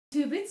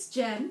It's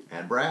Jen.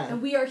 And Brad.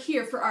 And we are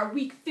here for our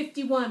week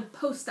 51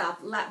 post-op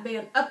lap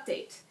band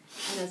update.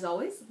 And as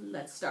always,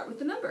 let's start with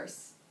the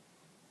numbers.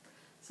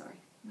 Sorry,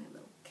 my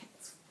little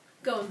cat's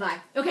going by.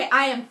 Okay,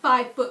 I am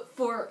 5 foot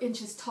 4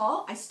 inches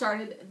tall. I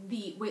started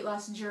the weight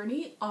loss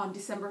journey on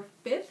December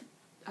 5th.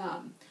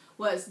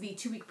 Was the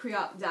 2-week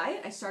pre-op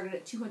diet. I started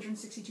at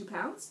 262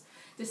 pounds.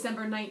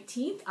 December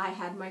 19th, I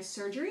had my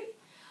surgery.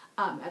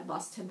 I'd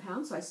lost 10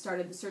 pounds, so I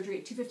started the surgery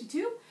at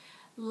 252.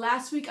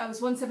 Last week I was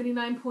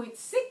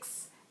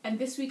 179.6, and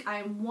this week I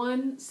am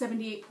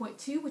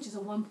 178.2, which is a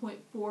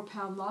 1.4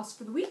 pound loss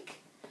for the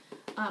week.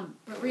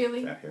 But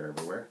really, got hair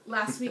everywhere.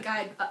 Last week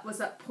I was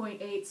up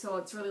 0.8, so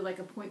it's really like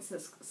a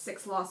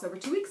 0.6 loss over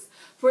 2 weeks,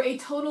 for a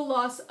total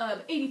loss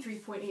of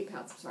 83.8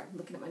 pounds. I'm sorry, I'm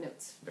looking at my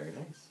notes. Very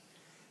nice.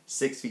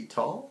 6 feet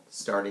tall,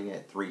 starting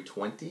at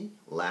 320.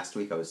 Last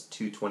week I was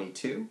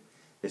 222.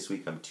 This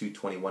week I'm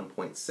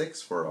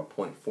 221.6 for a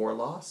 0.4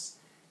 loss,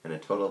 and a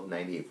total of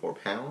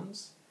 98.4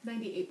 pounds.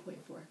 98.4.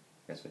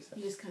 That's what I said.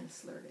 You just kind of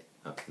slurred it.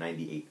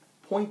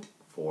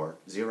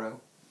 98.40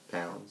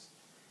 pounds.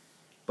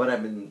 But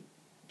I've been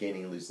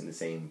gaining and losing the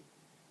same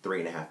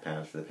 3.5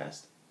 pounds for the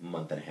past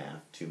month and a half,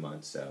 2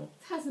 months, so.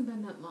 It hasn't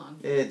been that long.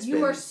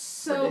 You are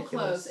so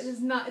ridiculous. close. It is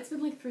not. It's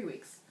been like 3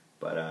 weeks.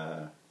 But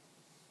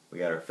we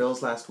got our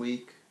fills last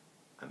week.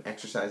 I'm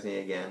exercising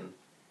again,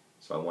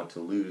 so I want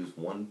to lose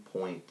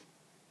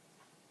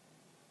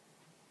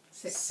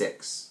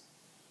 1.6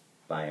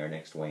 by our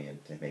next weigh-in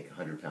to make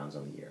 100 pounds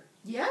on the year.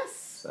 Yes.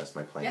 So that's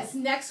my plan. Yes,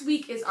 next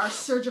week is our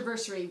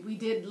surgiversary.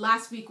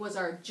 Last week was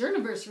our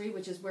journiversary,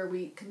 which is where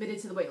we committed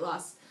to the weight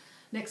loss.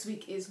 Next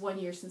week is 1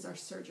 year since our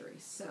surgery.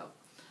 So,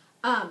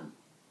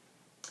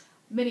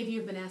 many of you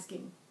have been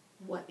asking,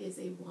 what is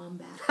a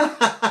wombat?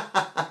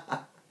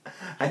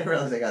 I didn't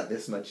realize I got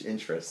this much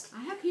interest.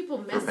 I have people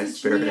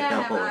message me.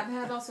 I've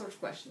had all sorts of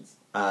questions.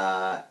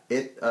 A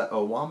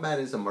wombat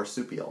is a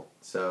marsupial,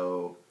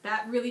 so...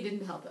 That really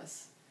didn't help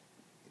us.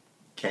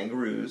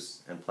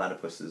 Kangaroos and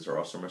platypuses are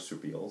also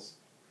marsupials.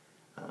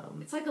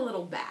 It's like a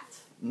little bat.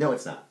 No,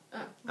 it's not.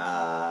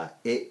 Oh.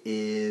 It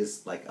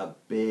is like a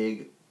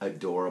big,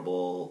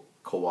 adorable,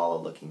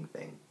 koala-looking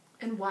thing.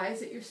 And why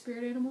is it your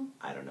spirit animal?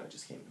 I don't know, it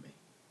just came to me.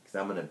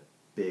 Because I'm in a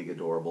big,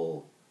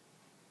 adorable,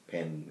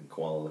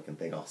 koala-looking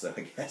thing also,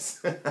 I guess.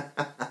 But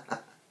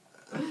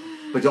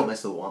don't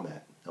mess with a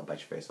wombat. They'll bite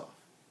your face off.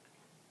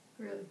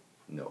 Really?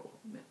 No.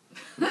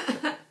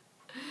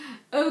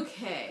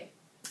 Okay.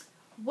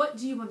 What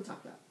do you want to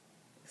talk about?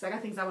 Because I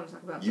got things I want to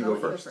talk about. You go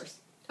first.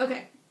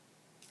 Okay.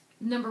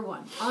 Number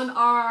 1. On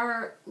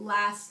our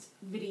last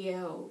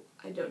video,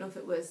 I don't know if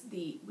it was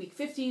the week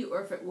 50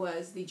 or if it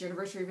was the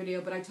journiversary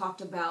video, but I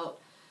talked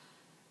about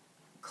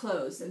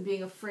clothes and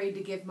being afraid to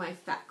give my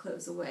fat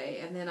clothes away.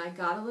 And then I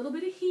got a little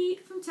bit of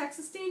heat from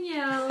Texas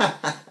Danielle,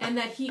 and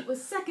that heat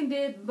was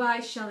seconded by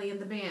Shelly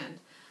and the band.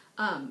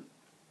 And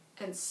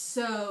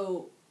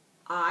so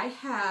I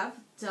have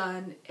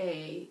done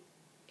a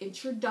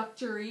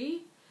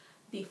introductory,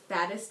 the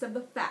fattest of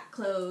the fat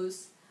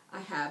clothes. I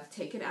have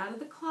taken out of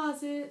the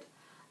closet.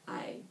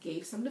 I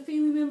gave some to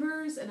family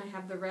members, and I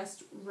have the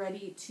rest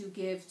ready to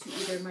give to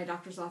either my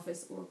doctor's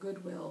office or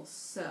Goodwill.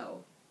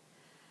 So,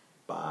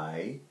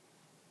 by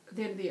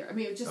the end of the year. I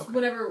mean, just okay.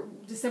 Whenever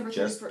December 31st.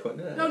 Just putting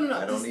it No.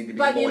 I don't need to be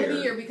by the end of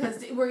the year,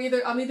 because I'm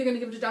either going to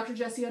give it to Dr.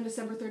 Jesse on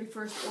December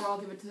 31st, or I'll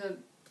give it to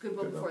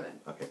Goodwill before then.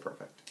 Okay,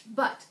 perfect.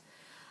 But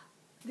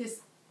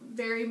this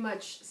very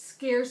much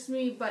scares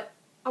me, but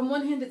on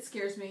one hand it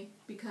scares me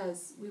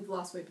because we've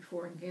lost weight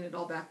before and gained it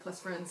all back plus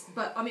friends.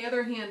 But on the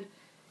other hand,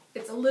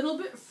 it's a little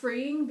bit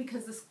freeing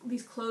because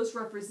these clothes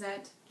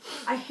represent...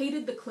 I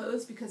hated the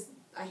clothes because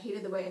I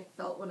hated the way I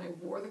felt when I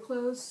wore the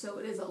clothes, so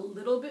it is a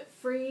little bit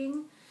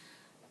freeing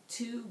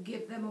to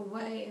give them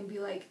away and be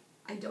like,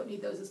 I don't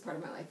need those as part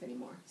of my life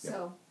anymore. Yeah.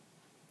 So,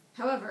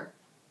 however,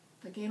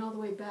 if I gain all the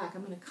way back,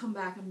 I'm going to come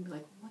back and be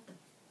like, what the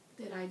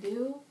did I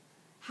do?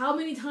 How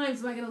many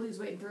times am I going to lose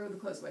weight and throw the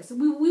clothes away? So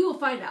we will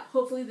find out.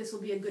 Hopefully this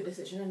will be a good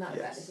decision and not a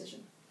bad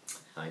decision.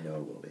 I know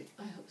it will be.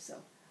 I hope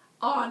so.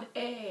 On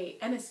a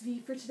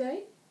NSV for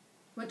today,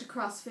 went to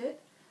CrossFit.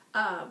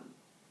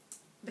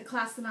 The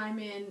class that I'm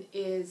in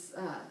is,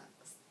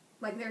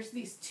 there's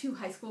these 2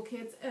 high school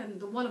kids, and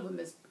the one of them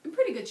is in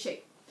pretty good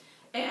shape.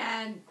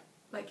 And,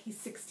 he's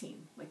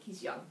 16.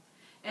 He's young.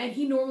 And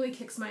he normally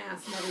kicks my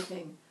ass and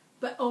everything.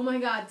 But, oh my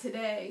God,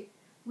 today...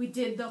 we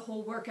did the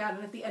whole workout,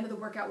 and at the end of the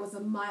workout was a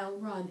mile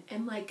run,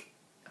 and a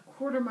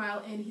quarter mile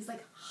in, he's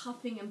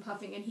huffing and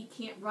puffing, and he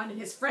can't run, and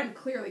his friend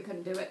clearly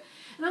couldn't do it.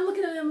 And I'm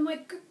looking at him, I'm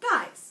like,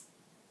 guys,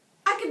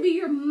 I could be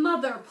your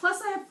mother,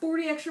 plus I have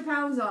 40 extra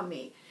pounds on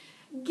me.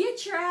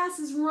 Get your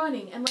asses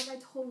running. And I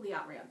totally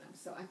outran them,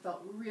 so I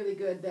felt really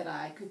good that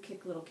I could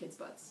kick little kids'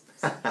 butts.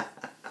 So,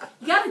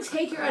 you gotta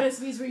take your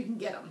NSVs where you can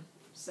get them.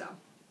 So,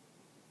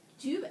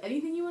 do you have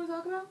anything you want to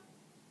talk about?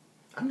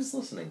 I'm just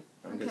listening.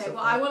 Okay,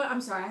 well,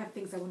 I'm sorry, I have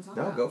things I want to talk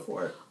about. No, go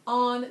for it.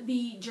 On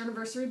the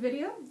journiversary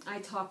video, I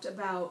talked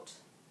about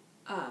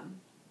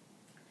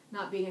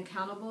not being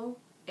accountable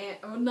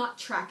or not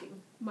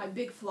tracking. My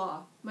big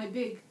flaw, my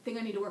big thing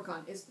I need to work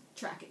on is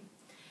tracking.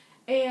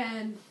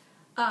 And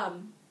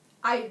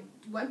I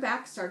went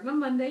back, started on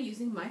Monday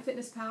using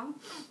MyFitnessPal.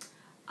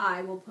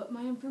 I will put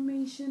my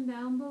information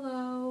down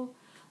below.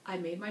 I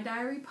made my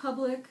diary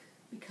public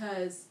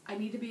because I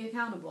need to be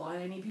accountable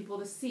and I need people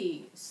to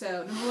see.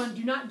 So, number one,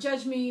 do not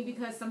judge me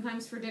because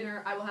sometimes for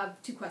dinner I will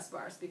have 2 Quest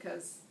bars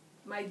because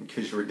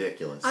you're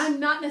ridiculous. I'm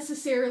not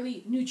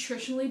necessarily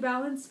nutritionally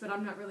balanced, but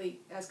I'm not really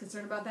as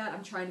concerned about that.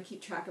 I'm trying to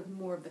keep track of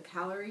more of the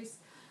calories.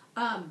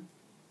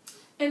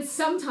 And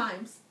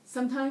sometimes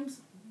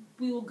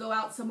we will go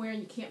out somewhere and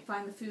you can't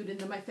find the food in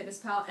the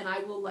MyFitnessPal, and I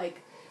will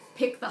like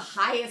pick the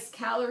highest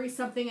calorie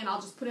something and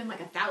I'll just put in like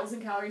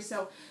 1,000 calories.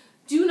 So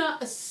do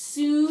not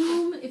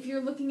assume if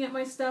you're looking at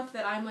my stuff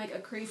that I'm like a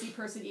crazy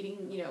person eating,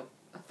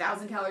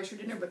 1,000 calories for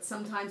dinner, but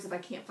sometimes if I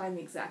can't find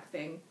the exact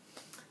thing,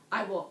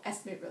 I will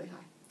estimate really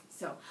high.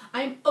 So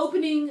I'm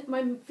opening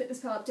my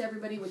MyFitnessPal up to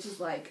everybody, which is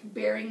like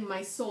bearing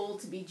my soul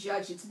to be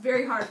judged. It's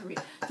very hard for me.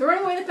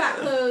 Throwing away the fat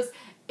clothes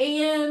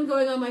and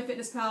going on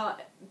MyFitnessPal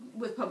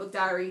with public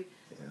diary.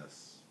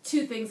 Yes.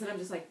 2 things that I'm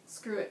just like,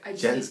 screw it.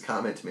 Jen's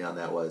comment to me on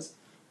that was,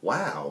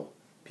 wow,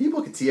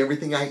 people can see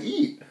everything I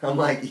eat. I'm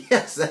like,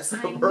 yes, that's the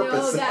purpose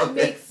of it. I know, that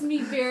makes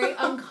me very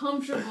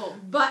uncomfortable,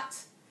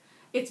 but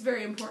it's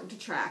very important to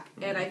track.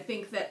 And I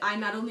think that I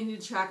not only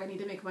need to track, I need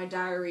to make my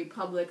diary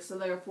public so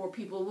therefore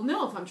people will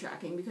know if I'm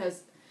tracking.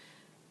 Because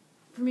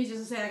for me just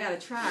to say I gotta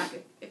track,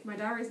 if my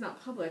diary's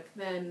not public,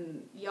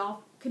 then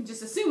y'all can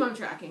just assume I'm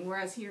tracking.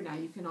 Whereas here now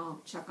you can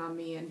all check on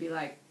me and be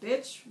like,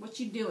 bitch, what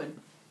you doing?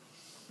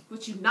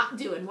 What you not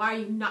doing? Why are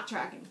you not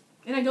tracking?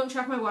 And I don't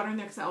track my water in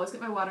there because I always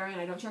get my water in.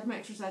 I don't track my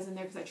exercise in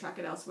there because I track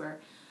it elsewhere.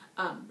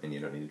 And you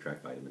don't need to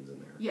track vitamins in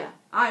there. Yeah.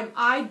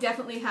 I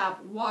definitely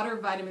have water,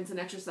 vitamins, and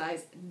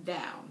exercise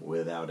down.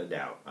 Without a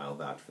doubt. I'll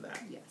vouch for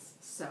that. Yes.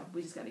 So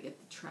we just got to get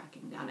the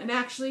tracking down. And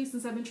actually,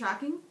 since I've been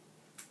tracking,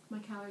 my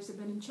calories have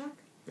been in check.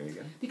 There you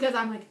go. Because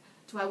I'm like,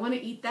 do I want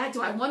to eat that?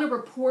 Do I want to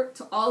report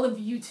to all of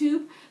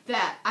YouTube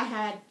that I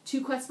had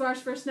 2 Quest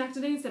bars for a snack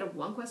today instead of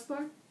 1 Quest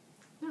bar?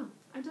 No,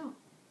 I don't.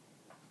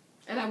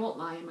 And I won't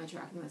lie in my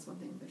tracking. That's one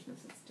thing. There's no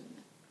sense doing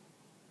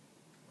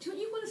that. Don't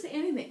you want to say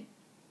anything?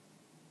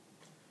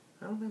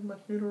 I don't have much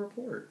new to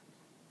report.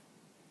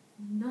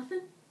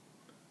 Nothing?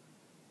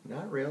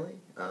 Not really.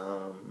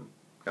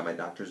 Got my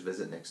doctor's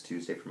visit next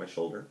Tuesday for my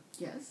shoulder.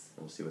 Yes.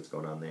 We'll see what's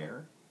going on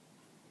there.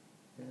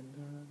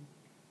 And,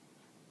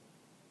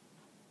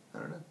 I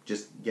don't know.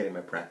 Just getting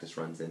my practice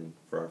runs in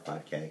for our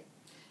 5K.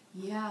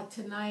 Yeah,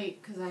 tonight,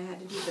 because I had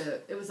to do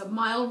it was a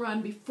mile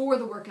run before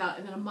the workout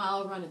and then a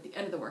mile run at the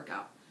end of the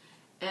workout.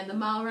 And the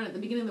mile run at the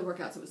beginning of the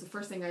workout, so it was the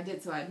first thing I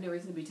did, so I had no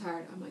reason to be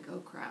tired. I'm like, oh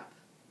crap.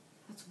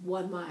 That's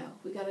 1 mile.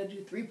 We gotta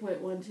do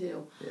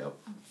 3.12. Yep.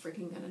 I'm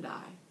freaking gonna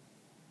die.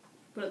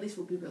 But at least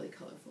we'll be really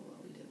colorful while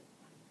we do it.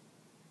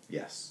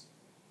 Yes.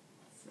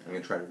 So. I'm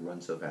gonna try to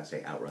run so fast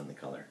I outrun the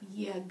color.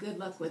 Yeah, good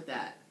luck with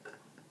that.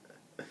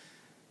 What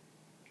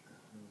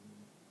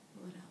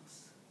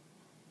else?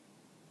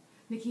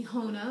 Nikki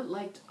Hona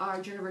liked our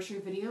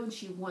Journiversary video and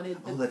she wanted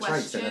the questions. Oh, that's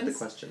right. Send out the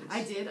questions.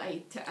 I did.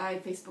 I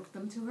Facebooked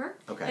them to her.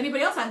 Okay.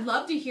 Anybody else? I'd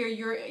love to hear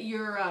your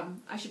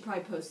I should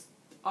probably post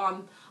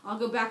on. I'll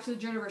go back to the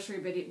Journiversary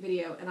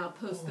video and I'll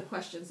post the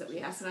questions that we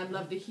asked, and I'd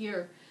love to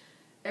hear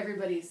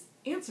everybody's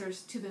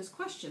answers to those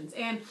questions.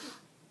 And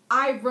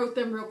I wrote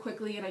them real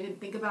quickly and I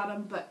didn't think about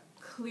them, but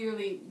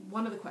clearly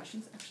one of the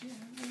questions, actually I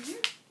have it right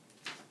here.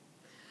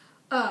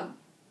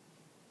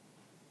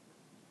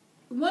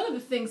 One of the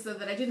things though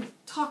that I didn't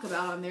talk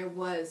about on there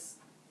was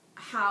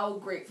how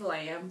grateful I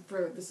am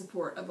for the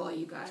support of all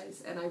you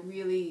guys, and I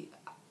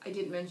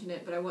didn't mention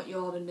it, but I want you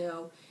all to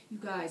know, you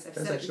guys, I've said it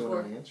before. That's actually one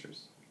of my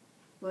answers.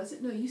 Was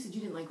it? No, you said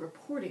you didn't like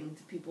reporting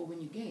to people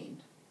when you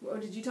gained. Or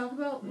did you talk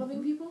about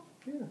loving people?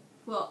 Yeah.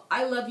 Well,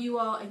 I love you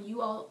all, and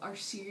you all are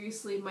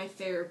seriously my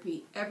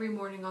therapy every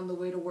morning on the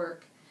way to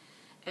work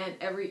and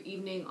every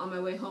evening on my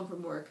way home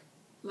from work.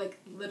 Like,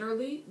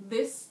 literally,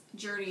 this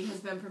journey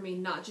has been for me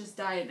not just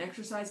diet and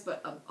exercise,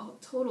 but a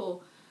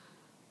total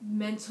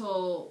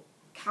mental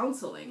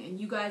counseling. And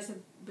you guys have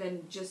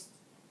been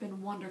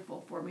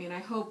wonderful for me. And I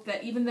hope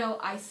that even though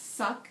I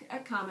suck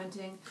at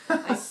commenting,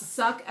 I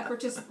suck at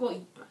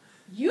participating. Well,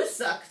 you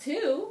suck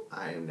too.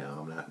 I know,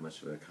 I'm not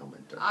much of a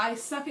commenter. I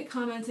suck at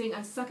commenting.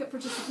 I suck at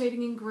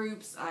participating in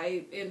groups.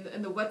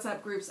 In the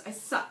WhatsApp groups, I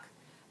suck.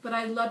 But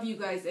I love you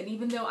guys. And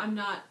even though I'm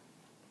not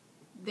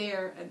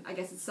there, and I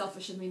guess it's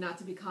selfish of me not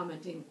to be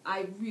commenting,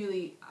 I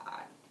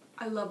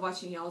love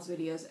watching y'all's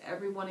videos.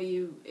 Every one of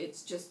you,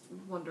 it's just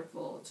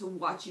wonderful to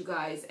watch you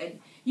guys, and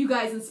you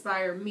guys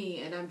inspire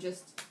me, and I'm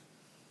just,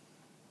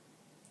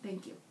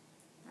 thank you.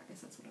 I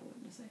guess that's what I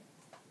wanted to say.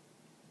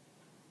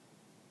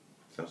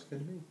 Sounds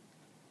good to me.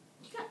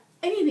 You got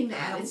anything to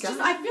add? It's just,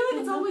 I feel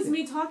like it's always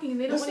me talking, and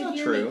they don't want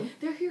to hear me.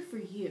 They're here for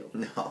you.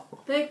 No.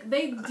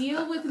 They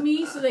deal with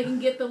me so they can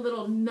get the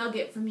little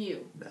nugget from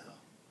you. No.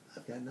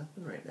 I've got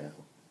nothing right now.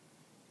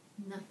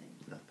 Nothing.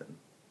 Nothing.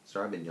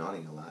 Sorry, I've been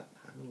yawning a lot.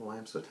 I don't know why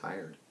I'm so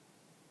tired.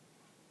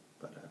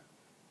 But,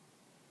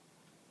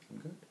 I'm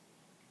good.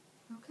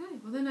 Okay,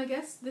 well then I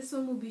guess this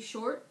one will be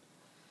short.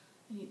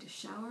 I need to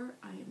shower.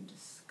 I am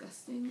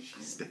disgusting.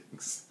 She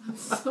stinks. I'm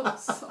so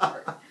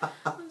sorry.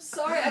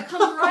 sorry. I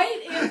come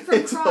right in from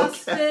It's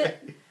CrossFit,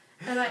 okay.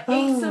 and I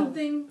ate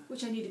something,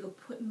 which I need to go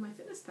put in my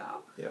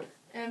FitnessPal. Yep.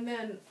 And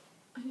then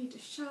I need to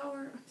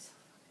shower. I'm so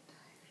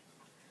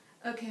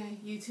fucking tired. Okay,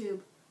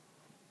 YouTube.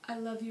 I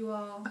love you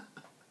all.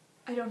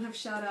 I don't have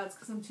shout-outs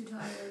because I'm too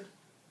tired.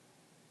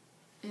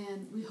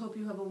 And we hope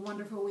you have a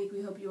wonderful week.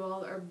 We hope you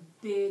all are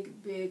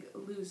big, big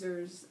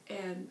losers.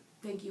 And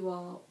thank you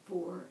all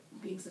for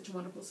being such a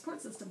wonderful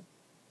support system.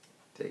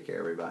 Take care,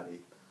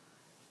 everybody.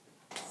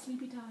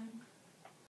 Sleepy time.